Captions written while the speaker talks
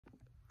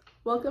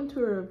Welcome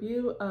to a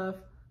review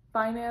of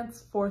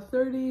Finance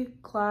 430,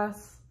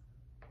 class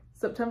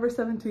September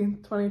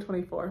 17th,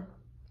 2024.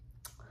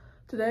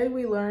 Today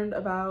we learned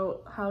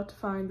about how to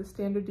find the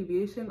standard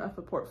deviation of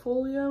a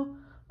portfolio,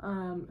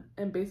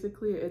 and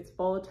basically its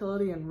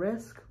volatility and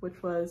risk,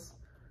 which was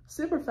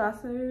super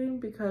fascinating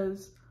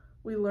because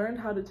we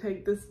learned how to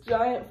take this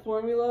giant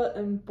formula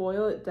and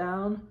boil it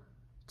down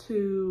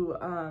to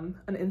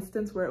an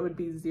instance where it would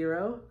be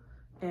 0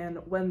 and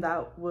when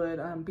that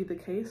would be the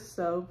case.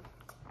 So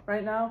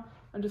right now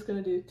I'm just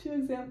going to do 2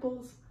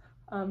 examples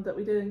that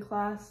we did in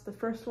class. The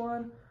first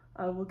one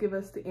will give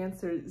us the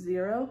answer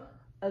 0,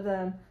 and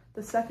then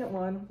the second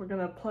one we're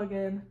going to plug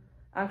in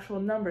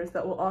actual numbers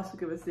that will also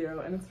give us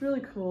 0. And it's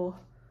really cool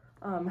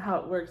how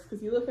it works,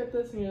 because you look at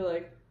this and you're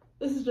like,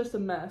 this is just a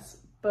mess,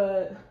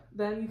 but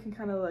then you can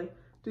kind of like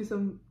do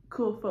some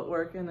cool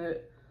footwork and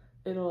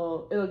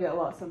it'll get a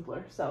lot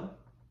simpler. So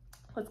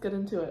let's get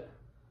into it.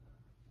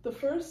 The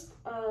first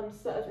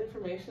set of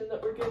information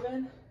that we're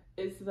given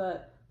is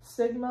that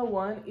sigma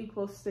 1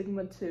 equals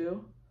sigma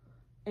 2,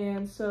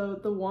 and so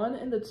the 1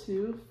 and the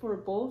 2 for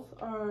both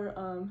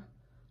our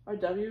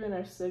W and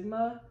our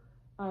sigma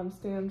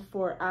stand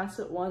for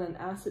asset 1 and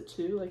asset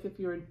 2, like if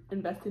you were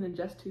investing in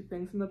just 2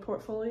 things in the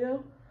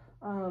portfolio.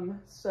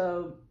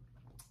 Sigma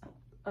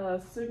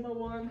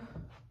 1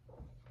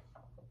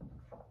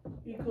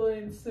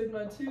 equaling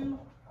sigma 2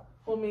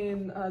 will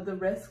mean the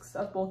risks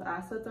of both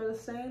assets are the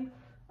same,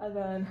 and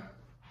then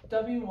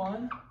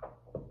W1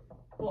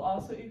 will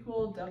also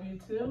equal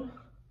W2.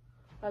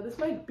 This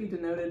might be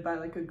denoted by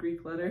like a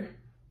Greek letter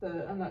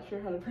that I'm not sure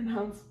how to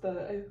pronounce,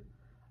 but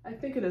I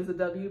think it is a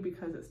W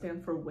because it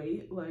stands for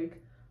weight,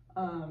 like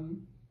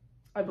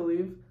I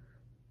believe.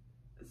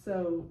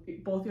 So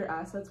both your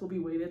assets will be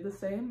weighted the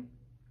same,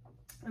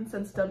 and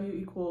since W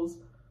equals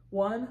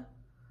 1,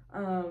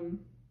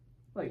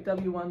 like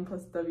W1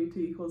 plus W2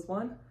 equals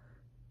 1,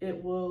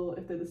 it will,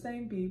 if they're the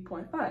same, be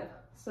 0.5.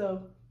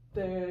 So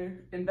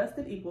they're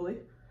invested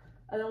equally.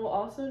 And then we'll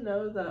also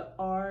know that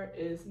R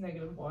is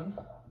 -1.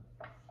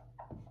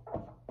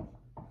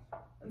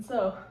 And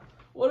so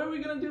what are we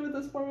going to do with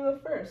this formula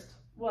first?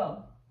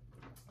 Well,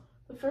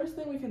 the first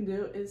thing we can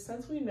do is,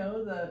 since we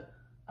know that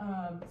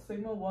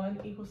sigma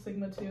 1 equals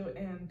sigma 2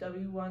 and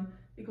W1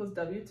 equals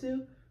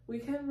W2, we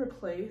can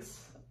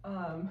replace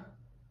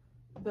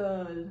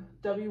the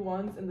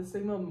W1s and the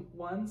sigma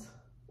 1s,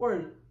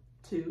 or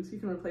 2s, you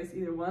can replace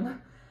either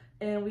one,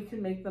 and we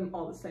can make them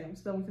all the same.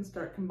 So then we can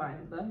start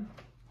combining them.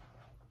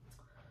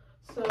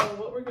 So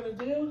what we're going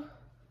to do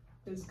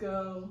is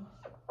go,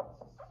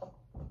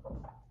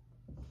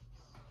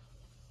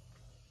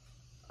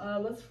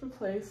 let's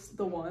replace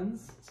the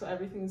 1s, so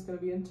everything is going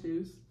to be in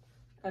 2s,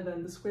 and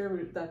then the square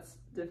root, that's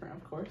different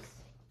of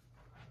course.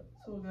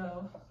 So we'll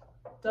go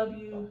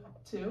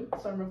W2,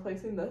 so I'm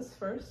replacing this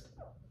first,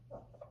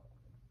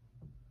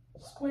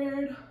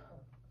 squared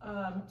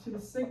to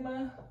the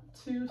sigma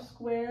 2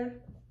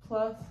 squared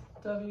plus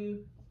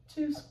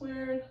W2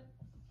 squared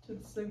to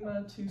the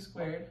sigma 2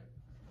 squared.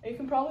 And you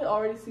can probably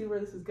already see where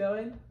this is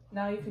going.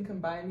 Now you can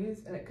combine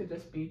these and it could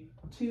just be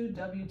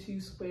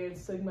 2W2 squared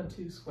sigma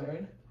 2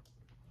 squared.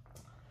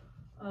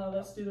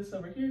 Let's do this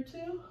over here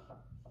too.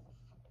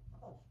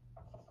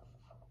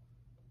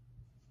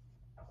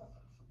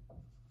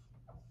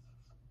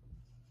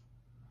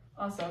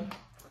 Awesome.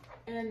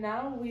 And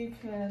now we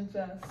can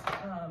just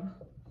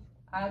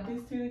add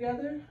these 2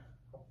 together.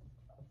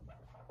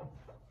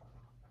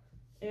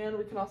 And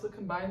we can also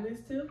combine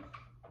these 2.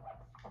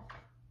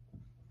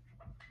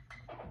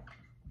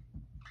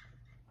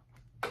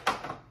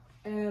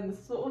 And this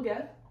is what we'll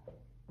get.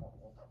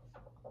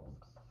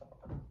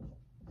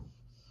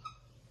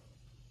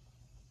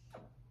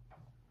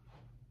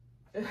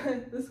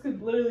 This could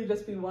literally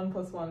just be 1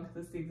 plus 1 because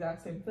it's the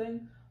exact same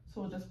thing.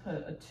 So we'll just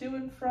put a 2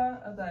 in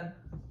front, and then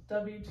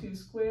W2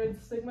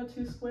 squared sigma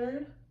 2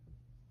 squared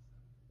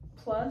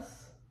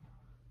plus,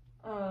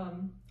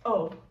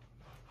 oh,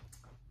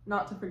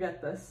 not to forget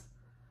this.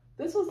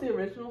 This was the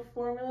original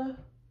formula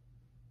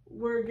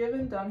we're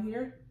given down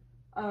here,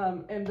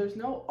 and there's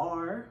no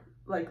R.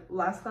 Like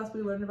last class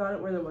we learned about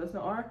it where there was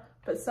no R,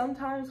 but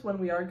sometimes when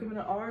we are given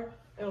an R,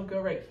 it'll go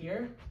right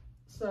here.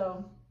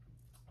 So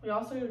we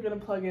also are going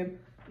to plug in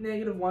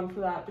 -1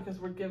 for that because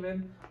we're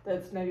given that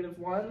it's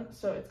 -1,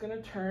 so it's going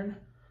to turn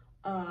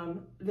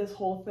this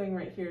whole thing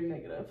right here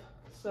negative.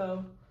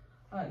 So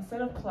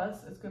instead of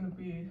plus, it's going to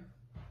be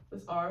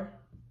this R,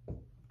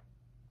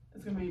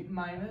 it's going to be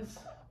minus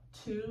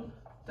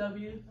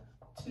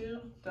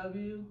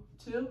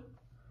 2W2,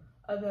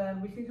 and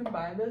then we can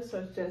combine this, so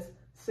it's just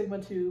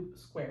sigma 2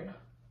 squared.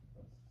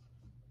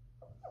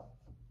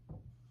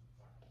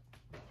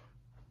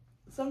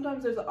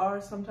 Sometimes there's an R,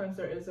 sometimes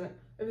there isn't.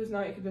 If there's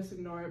not, you can just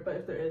ignore it, but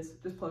if there is,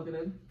 just plug it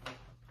in.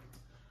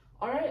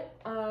 Alright,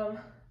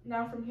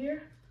 now from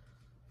here,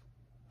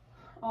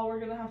 all we're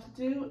going to have to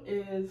do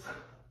is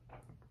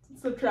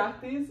subtract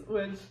these,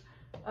 which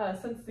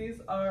since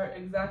these are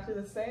exactly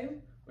the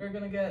same, we're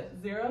going to get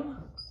 0,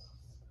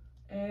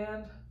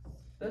 and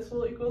this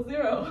will equal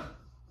 0.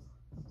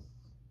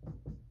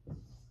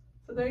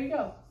 So there you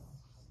go.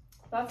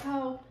 that's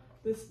how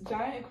this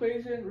giant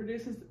equation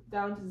reduces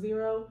down to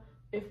 0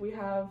 if we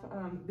have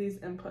these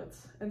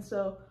inputs. And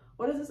so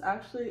what does this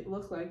actually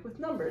look like with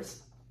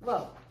numbers?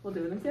 Well, we'll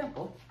do an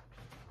example.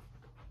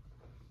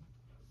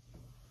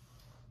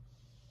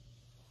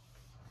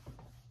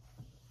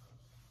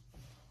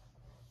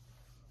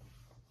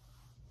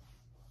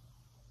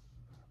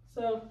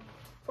 So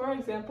for our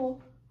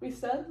example, we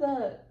said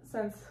that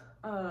since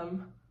the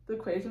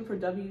equation for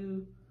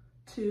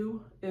W2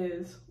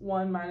 is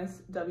 1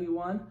 minus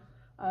W1,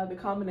 the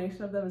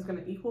combination of them is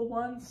going to equal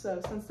 1.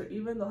 So since they're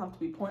even, they'll have to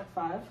be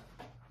 0.5.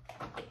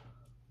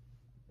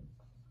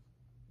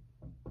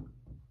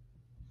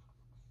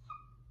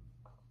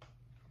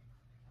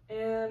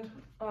 And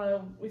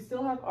we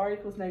still have r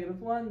equals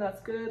 -1.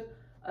 That's good.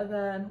 And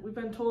then we've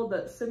been told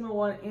that sigma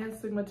 1 and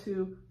sigma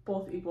 2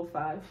 both equal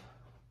 5.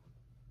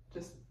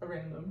 Just a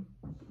random.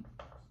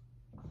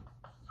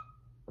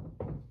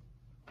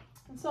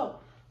 And so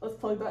let's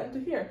plug that into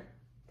here.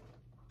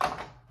 I'm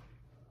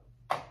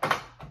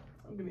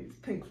gonna use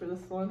pink for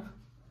this one.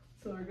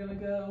 So we're gonna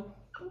go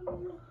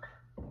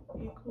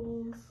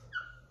equals,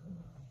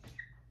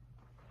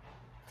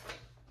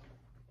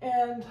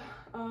 and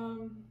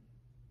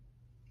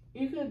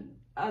you could,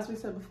 as we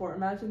said before,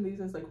 imagine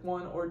these as like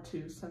 1 or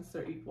 2 since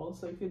they're equal.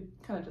 So you could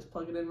kind of just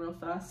plug it in real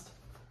fast.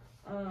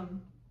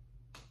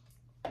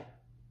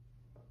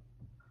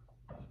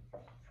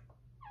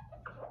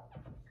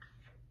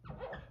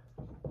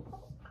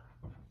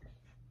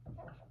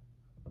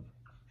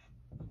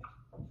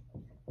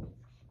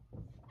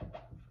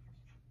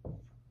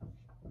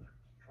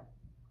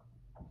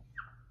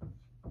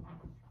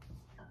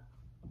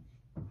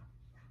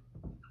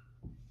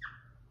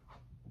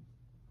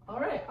 All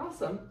right,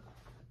 awesome.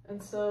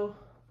 And so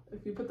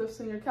if you put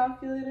this in your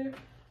calculator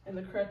in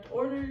the correct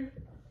order,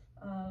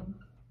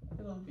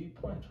 it'll be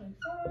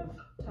 0.25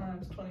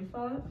 times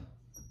 25,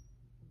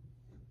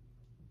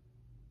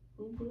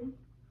 boom, boom,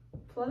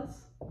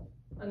 plus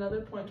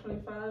another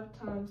 0.25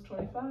 times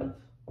 25,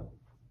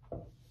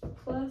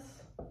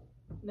 plus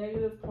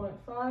negative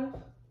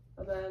 0.5,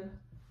 and then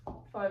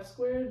 5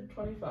 squared,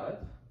 25.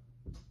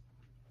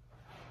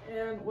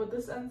 And what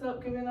this ends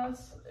up giving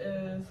us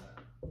is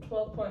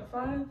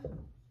 12.5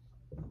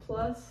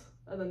 plus,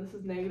 and then this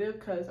is negative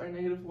because our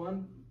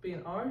 -1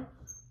 being r,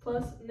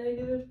 plus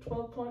negative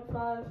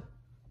 12.5.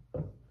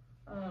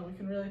 We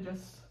can really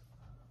just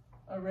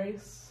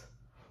erase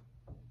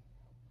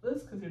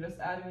this because you're just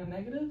adding a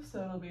negative,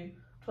 so it'll be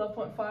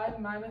 12.5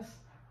 minus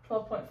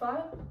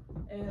 12.5,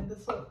 and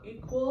this will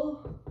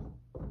equal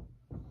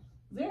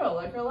 0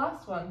 like our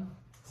last one.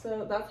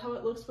 So that's how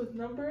it looks with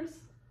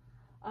numbers.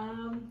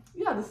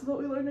 Yeah, this is what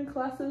we learned in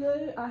class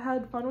today. I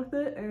had fun with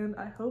it, and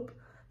I hope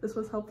this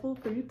was helpful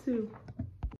for you too.